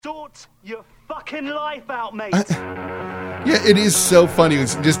Sort your fucking life out, mate. Yeah, it is so funny.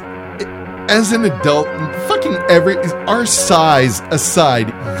 It's just, as an adult, fucking our size aside,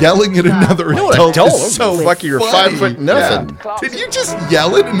 yelling at another adult is so fucking you're funny. 5 foot nothing. Yeah. Did you just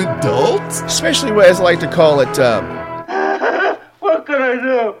yell at an adult? Especially as I like to call it, What can I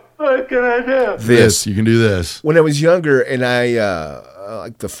do? What can I do? This. You can do this. When I was younger, and I,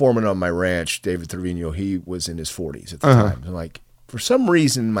 like the foreman on my ranch, David Trevino, he was in his 40s at the time. And like, for some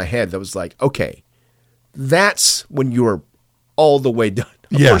reason in my head, that was like, okay, that's when you're all the way done.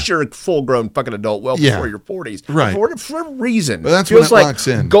 Of course, you're a full-grown fucking adult well before your 40s. Right. For whatever reason. Well, that's feels when it like locks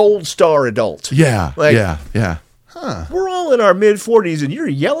in. Gold star adult. Yeah, Like, yeah. Huh. We're all in our mid-40s, and you're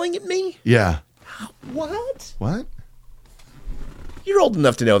yelling at me? Yeah. What? What? You're old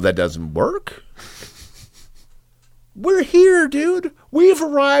enough to know that doesn't work. We're here, dude. We've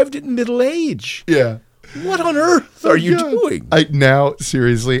arrived at middle age. Yeah. What on earth are you doing?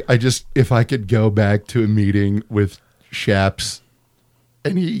 Seriously, if I could go back to a meeting with Shaps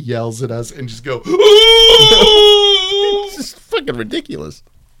and he yells at us and just go, It's just fucking ridiculous.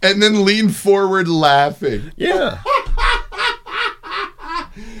 And then lean forward laughing. Yeah.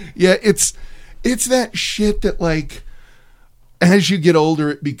 Yeah, it's that shit that, like, as you get older,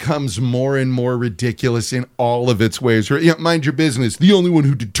 it becomes more and more ridiculous in all of its ways. Right? Yeah, mind your business. The only one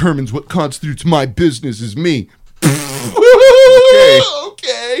who determines what constitutes my business is me.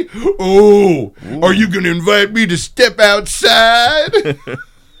 Okay. Oh, are you going to invite me to step outside?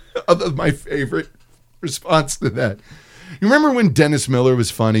 That's my favorite response to that. You remember when Dennis Miller was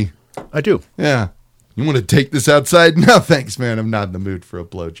funny? I do. Yeah. You want to take this outside? No, thanks, man. I'm not in the mood for a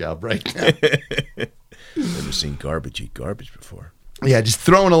blowjob right now. Never seen garbage eat garbage before. Yeah, just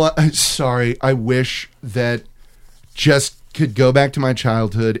throwing a lot. Sorry, I wish that just could go back to my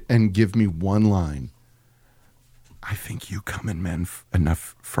childhood and give me one line. I think you come in men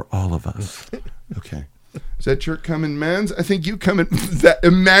enough for all of us. Okay. Is that your coming men's? I think you come in.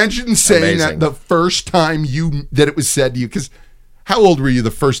 Imagine saying that the first time that it was said to you. Because how old were you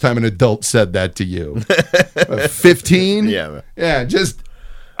the first time an adult said that to you? 15? Yeah. Yeah, just...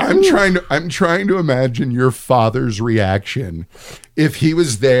 I'm trying to imagine your father's reaction if he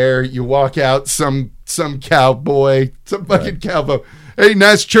was there. You walk out, some cowboy, some fucking cowboy. Hey,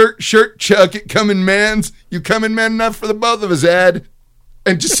 nice shirt, Chuck. It coming man's. You coming man enough for the both of us, Ed?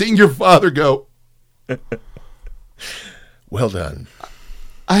 And just seeing your father go, well done.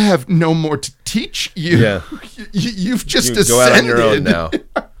 I have no more to teach you. Yeah. You've just you ascended. Go out on your own now.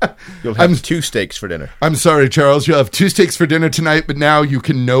 You'll have 2 steaks for dinner. I'm sorry, Charles. You'll have 2 steaks for dinner tonight, but now you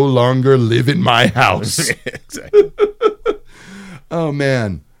can no longer live in my house. Exactly. Oh,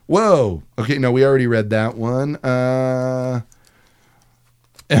 man. Whoa. Okay, no, we already read that one. Am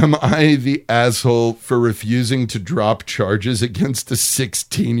I the asshole for refusing to drop charges against a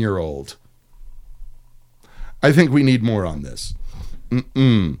 16-year-old? I think we need more on this.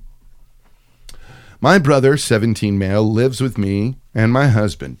 My brother, 17 male, lives with me and my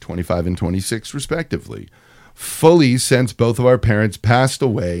husband, 25 and 26 respectively, fully since both of our parents passed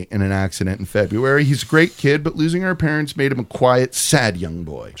away in an accident in February. He's a great kid, but losing our parents made him a quiet, sad young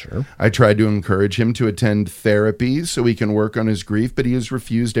boy. Sure. I tried to encourage him to attend therapy so he can work on his grief, but he has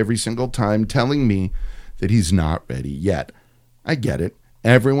refused every single time, telling me that he's not ready yet. I get it.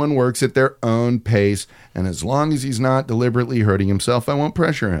 Everyone works at their own pace, and as long as he's not deliberately hurting himself, I won't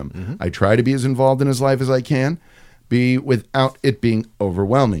pressure him. Mm-hmm. I try to be as involved in his life as I can, without it being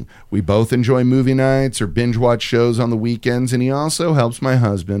overwhelming. We both enjoy movie nights or binge watch shows on the weekends, and he also helps my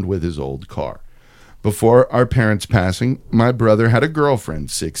husband with his old car. Before our parents' passing, my brother had a girlfriend,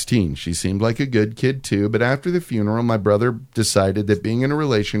 16. She seemed like a good kid too, but after the funeral, my brother decided that being in a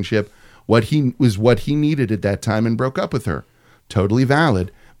relationship was what he needed at that time and broke up with her. Totally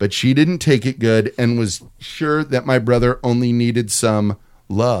valid, but she didn't take it good and was sure that my brother only needed only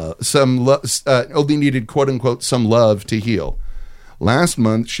needed quote unquote some love to heal. Last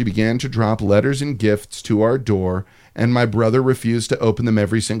month, she began to drop letters and gifts to our door, and my brother refused to open them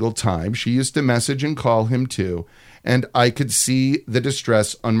every single time. She used to message and call him too, and I could see the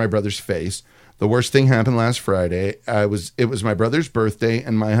distress on my brother's face. The worst thing happened last Friday. It was my brother's birthday,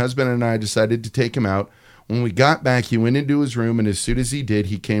 and my husband and I decided to take him out. When we got back, he went into his room, and as soon as he did,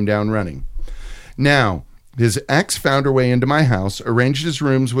 he came down running. Now, his ex found her way into my house, arranged his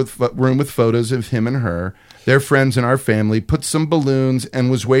room with photos of him and her, their friends and our family, put some balloons, and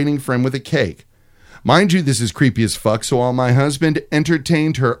was waiting for him with a cake. Mind you, this is creepy as fuck, so while my husband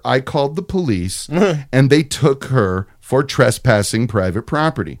entertained her, I called the police, and they took her for trespassing private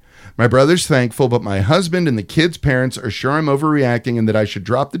property. My brother's thankful, but my husband and the kids' parents are sure I'm overreacting and that I should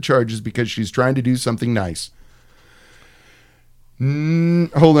drop the charges because she's trying to do something nice.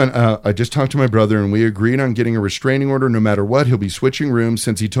 Hold on. I just talked to my brother and we agreed on getting a restraining order no matter what. He'll be switching rooms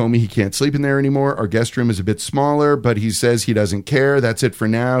since he told me he can't sleep in there anymore. Our guest room is a bit smaller, but he says he doesn't care. That's it for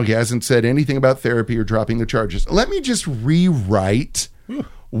now. He hasn't said anything about therapy or dropping the charges. Let me just rewrite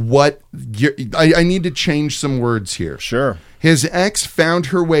what I need to change some words here. Sure. His ex found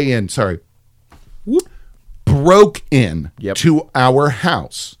her way in. Broke in to our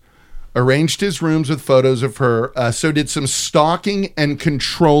house. Arranged his rooms with photos of her, so did some stalking and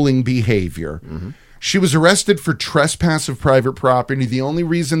controlling behavior. Mm-hmm. She was arrested for trespass of private property. The only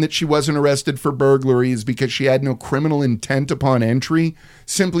reason that she wasn't arrested for burglary is because she had no criminal intent upon entry.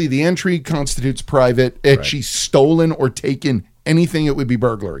 Simply, the entry constitutes private. If she's stolen or taken anything, it would be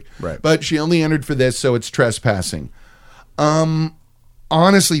burglary. Right. But she only entered for this, so it's trespassing.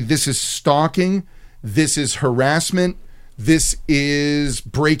 Honestly, this is stalking. This is harassment. This is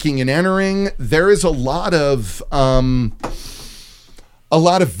breaking and entering. There is a lot of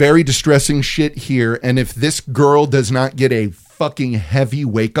very distressing shit here. And if this girl does not get a fucking heavy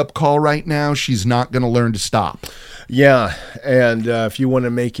wake-up call right now, she's not going to learn to stop. Yeah, and if you want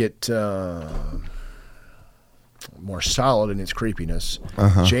to make it more solid in its creepiness,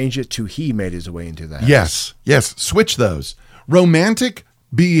 change it to he made his way into that. Yes. Switch those. Romantic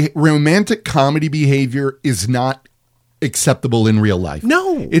comedy behavior is not acceptable in real life.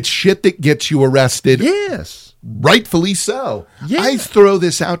 No. It's shit that gets you arrested. Yes. Rightfully so. Yeah. I throw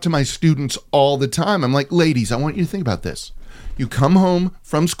this out to my students all the time. I'm like, ladies, I want you to think about this. You come home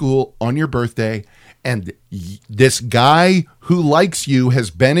from school on your birthday and this guy who likes you has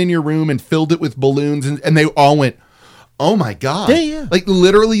been in your room and filled it with balloons and they all went, oh my God. Yeah. Like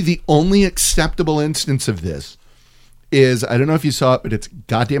literally the only acceptable instance of this is, I don't know if you saw it, but it's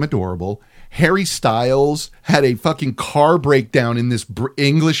goddamn adorable. Harry Styles had a fucking car breakdown in this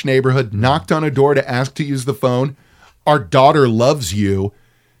English neighborhood, knocked on a door to ask to use the phone. Our daughter loves you.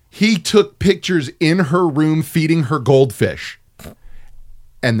 He took pictures in her room feeding her goldfish.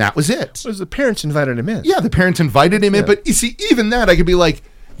 And that was it. Was the parents invited him in? Yeah, the parents invited him in. But you see, even that, I could be like,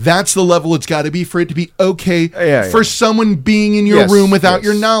 that's the level it's got to be for it to be okay for someone being in your room without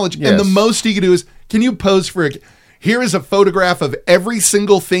your knowledge. And the most he could do is, can you pose for a... Here is a photograph of every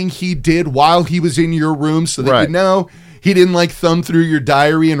single thing he did while he was in your room so that you know he didn't like thumb through your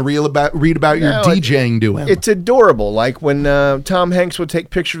diary and read about your DJing to him. It's adorable, like when Tom Hanks would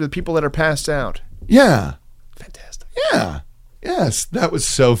take pictures of the people that are passed out. Yeah. Fantastic. Yeah. Yes, that was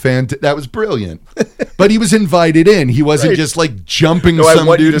so fantastic. That was brilliant. But he was invited in. He wasn't just like jumping some dude. I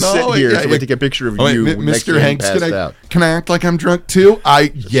want you to sit here so we take a picture of you. Mr. Hanks, can I act like I'm drunk too?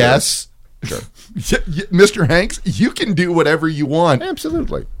 Yes. Sure. Mr. Hanks, you can do whatever you want.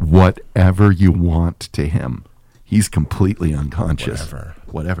 Absolutely. Whatever you want to him. He's completely unconscious.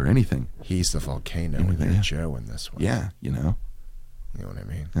 Whatever, anything. He's the volcano and you're Joe in this one. Yeah, you know. You know what I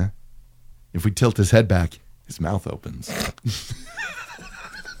mean? Yeah. If we tilt his head back, his mouth opens.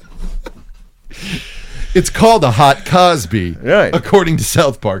 It's called a hot Cosby, according to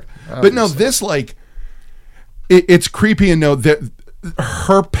South Park. Obviously. But no, this it's creepy and no, that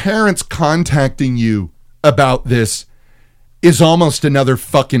her parents contacting you about this is almost another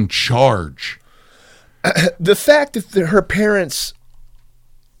fucking charge. The fact that her parents...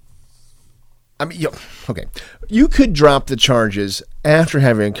 I mean, okay. You could drop the charges after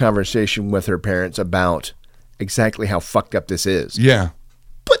having a conversation with her parents about exactly how fucked up this is. Yeah.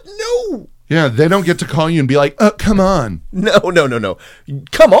 But no. Yeah, they don't get to call you and be like, come on. No.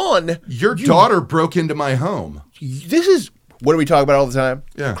 Come on. Your daughter broke into my home. This is... What do we talk about all the time?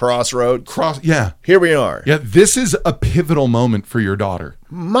 Yeah. Crossroads. Yeah. Here we are. Yeah, this is a pivotal moment for your daughter.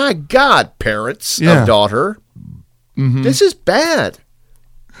 My God, parents of daughter. Mm-hmm. This is bad.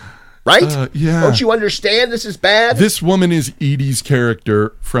 Right? Yeah. Don't you understand this is bad? This woman is Edie's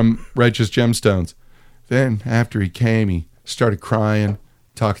character from Righteous Gemstones. Then, after he came, he started crying,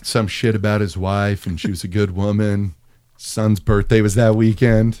 talking some shit about his wife, and she was a good woman. Son's birthday was that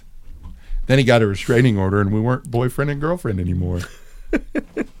weekend. Then he got a restraining order and we weren't boyfriend and girlfriend anymore.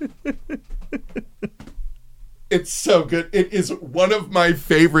 It's so good. It is one of my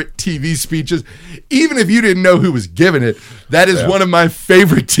favorite TV speeches. Even if you didn't know who was giving it, that is one of my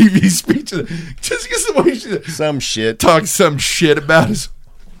favorite TV speeches. Just because the way she talks some shit about his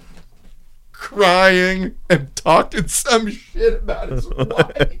crying and talking some shit about his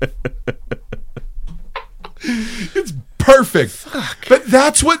wife. It's perfect. Fuck. But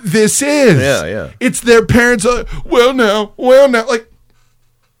that's what this is. Yeah. It's their parents. Well, now. Like,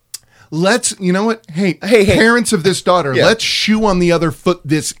 let's, you know what? Hey, parents of this daughter, let's shoe on the other foot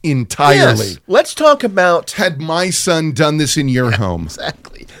this entirely. Yes. Let's talk about... Had my son done this in your home.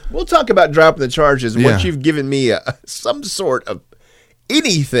 Exactly. We'll talk about dropping the charges once you've given me some sort of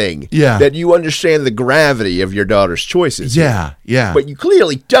anything Yeah. that you understand the gravity of your daughter's choices. Yeah, yeah. But you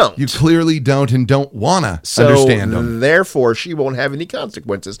clearly don't. You clearly don't and don't want to So understand them. therefore, she won't have any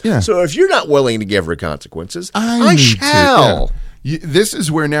consequences. Yeah. So if you're not willing to give her consequences, I I need to, shall. yeah. This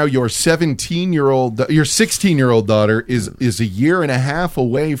is where now your 16-year-old daughter is a year and a half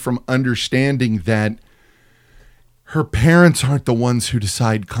away from understanding that her parents aren't the ones who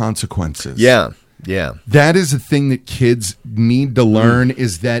decide consequences. Yeah. Yeah. That is a thing that kids need to learn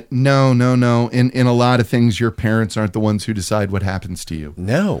is that no. In a lot of things, your parents aren't the ones who decide what happens to you.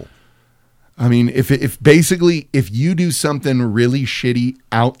 No. I mean, if you do something really shitty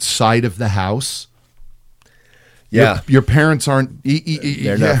outside of the house, Yeah. your parents aren't.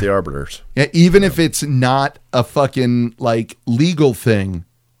 They're not the arbiters. Yeah, even if it's not a fucking like legal thing,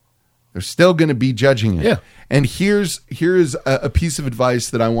 they're still going to be judging it. Yeah. And here's a piece of advice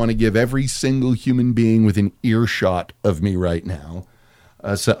that I want to give every single human being within earshot of me right now.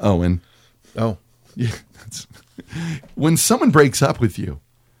 So Owen, Oh. yeah, when someone breaks up with you,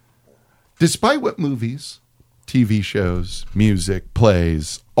 despite what movies, TV shows, music,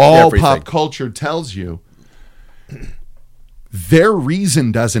 plays, all Everything. pop culture tells you, their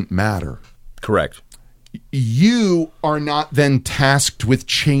reason doesn't matter. Correct. You are not then tasked with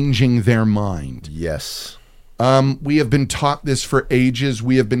changing their mind. Yes. We have been taught this for ages.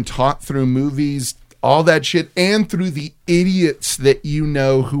 We have been taught through movies, all that shit, and through the idiots that you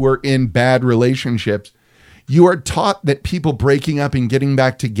know who are in bad relationships. You are taught that people breaking up and getting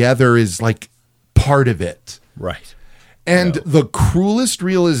back together is like part of it. Right. And the cruelest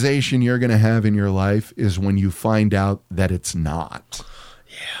realization you're going to have in your life is when you find out that it's not.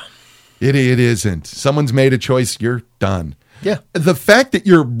 Yeah. It isn't. Someone's made a choice. You're done. Yeah. The fact that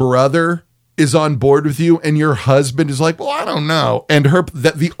your brother is on board with you and your husband is like, well, I don't know. And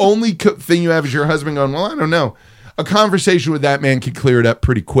the only thing you have is your husband going, well, I don't know. A conversation with that man can clear it up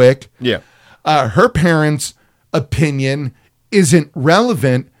pretty quick. Yeah. Her parents' opinion isn't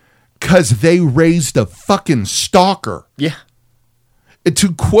relevant because they raised a fucking stalker. Yeah.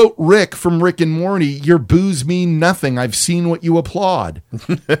 To quote Rick from Rick and Morty, your boos mean nothing. I've seen what you applaud.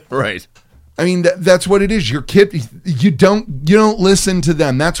 Right. I mean, that's what it is. Your kid, you don't listen to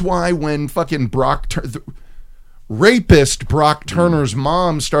them. That's why when fucking rapist Brock Turner's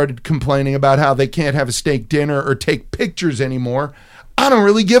mom started complaining about how they can't have a steak dinner or take pictures anymore, I don't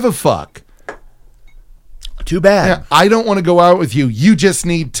really give a fuck. Too bad. Yeah, I don't want to go out with you. You just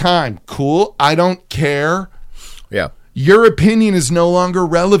need time. Cool. I don't care. Yeah. Your opinion is no longer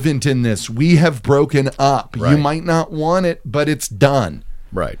relevant in this. We have broken up. Right. You might not want it, but it's done.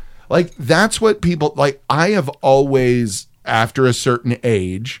 Right. Like, that's what people, like, I have always, after a certain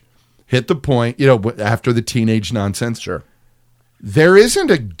age, hit the point, after the teenage nonsense. Sure. There isn't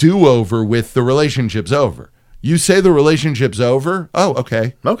a do-over with the relationship's over. You say the relationship's over. Oh,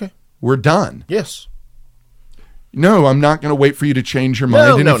 okay. Okay. We're done. Yes. No, I'm not going to wait for you to change your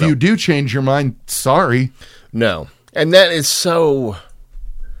mind. If you do change your mind, sorry. No. And that is so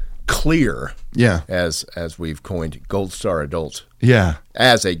clear. Yeah. As we've coined Gold Star adult. Yeah.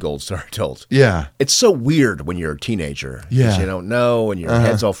 As a Gold Star adult. Yeah. It's so weird when you're a teenager. Yeah. 'Cause you don't know and your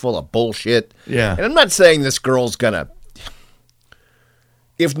head's all full of bullshit. Yeah. And I'm not saying this girl's gonna,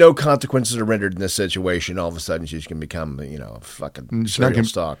 if no consequences are rendered in this situation, all of a sudden she's going to become, a fucking serial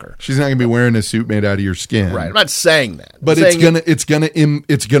stalker. She's not going to be wearing a suit made out of your skin. Right. I'm not saying that. But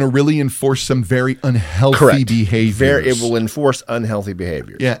it's gonna really enforce some very unhealthy behaviors. It will enforce unhealthy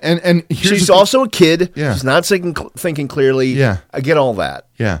behaviors. Yeah, and she's also a kid. Yeah. She's not thinking clearly. Yeah. I get all that.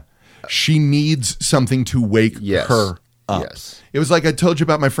 Yeah, she needs something to wake her up. Yes. It was like I told you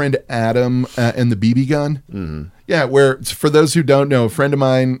about my friend Adam and the BB gun. Mm-hmm. Yeah, where, for those who don't know, a friend of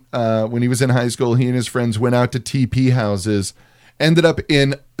mine, when he was in high school, he and his friends went out to TP houses, ended up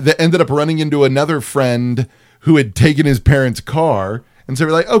running into another friend who had taken his parents' car, and so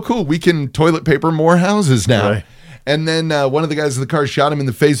we're like, oh, cool, we can toilet paper more houses now. Right. And then one of the guys in the car shot him in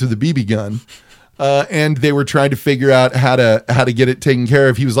the face with a BB gun. And they were trying to figure out how to get it taken care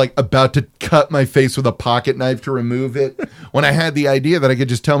of. He was like about to cut my face with a pocket knife to remove it. When I had the idea that I could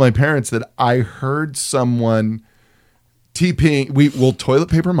just tell my parents that I heard someone TPing, we will toilet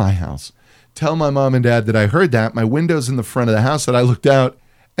paper my house. Tell my mom and dad that I heard that. My window's in the front of the house that I looked out,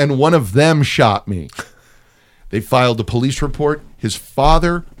 and one of them shot me. They filed a police report. His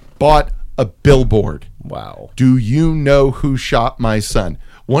father bought a billboard. Wow. Do you know who shot my son?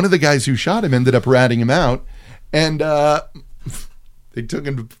 One of the guys who shot him ended up ratting him out, and they took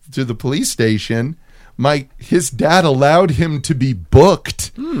him to the police station. His dad allowed him to be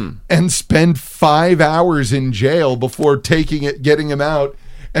booked and spend 5 hours in jail before getting him out.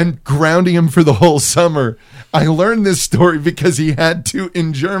 and grounding him for the whole summer. I learned this story because he had to,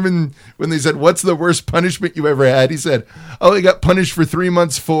 in German, when they said, what's the worst punishment you ever had? He said, oh, he got punished for 3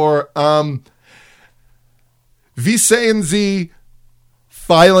 months for, wie sehen Sie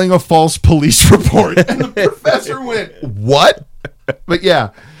filing a false police report? And the professor went, what? But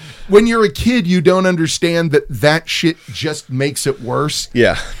yeah, when you're a kid, you don't understand that shit just makes it worse.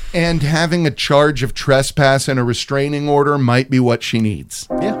 Yeah. And having a charge of trespass and a restraining order might be what she needs.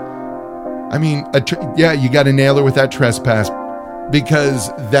 Yeah. I mean, you got to nail her with that trespass, because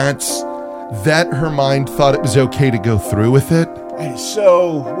that her mind thought it was okay to go through with it. That is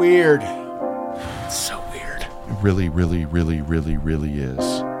so weird. It's so weird. It really, really, really, really, really is.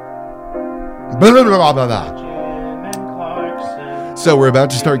 Blah, blah, blah, blah, blah. So we're about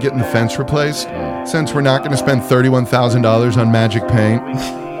to start getting the fence replaced. Since we're not going to spend $31,000 on magic paint.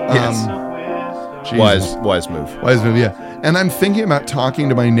 Yes. Wise move. Wise move, yeah. And I'm thinking about talking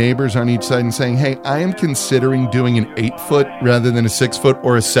to my neighbors on each side and saying, hey, I am considering doing an 8-foot rather than a 6-foot,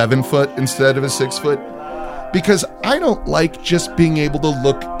 or a 7-foot instead of a 6-foot, because I don't like just being able to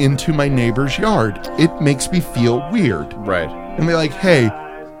look into my neighbor's yard. It makes me feel weird. Right. And be like, hey,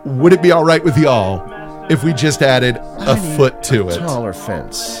 would it be all right with y'all if we just added a foot to it? Taller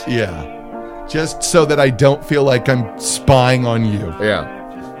fence. Yeah. Just so that I don't feel like I'm spying on you. Yeah.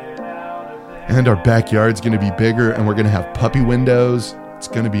 And our backyard's going to be bigger, and we're going to have puppy windows. It's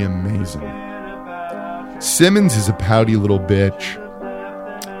going to be amazing. Simmons is a pouty little bitch.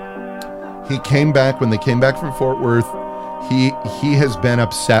 He came back when they came back from Fort Worth. He has been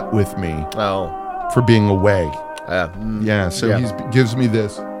upset with me for being away. Yeah, so he gives me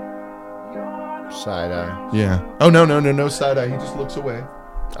this side eye. Yeah. Oh, no side eye. He just looks away.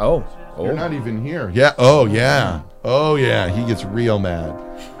 Oh. You're not even here. Yeah. Oh, yeah. Oh, yeah. He gets real mad.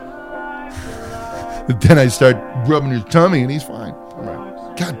 But then I start rubbing his tummy, and he's fine.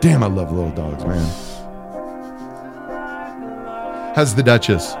 Right. God damn, I love little dogs, man. How's the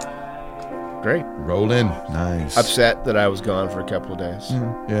Duchess? Great. Rolling. Nice. Upset that I was gone for a couple of days.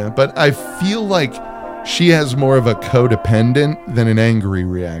 Yeah, but I feel like she has more of a codependent than an angry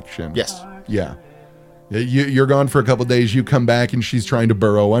reaction. Yes. Yeah. You're gone for a couple of days, you come back, and she's trying to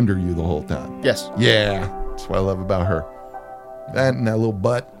burrow under you the whole time. Yes. Yeah. That's what I love about her. That and that little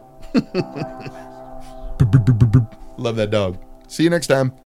butt. Love that dog. See you next time.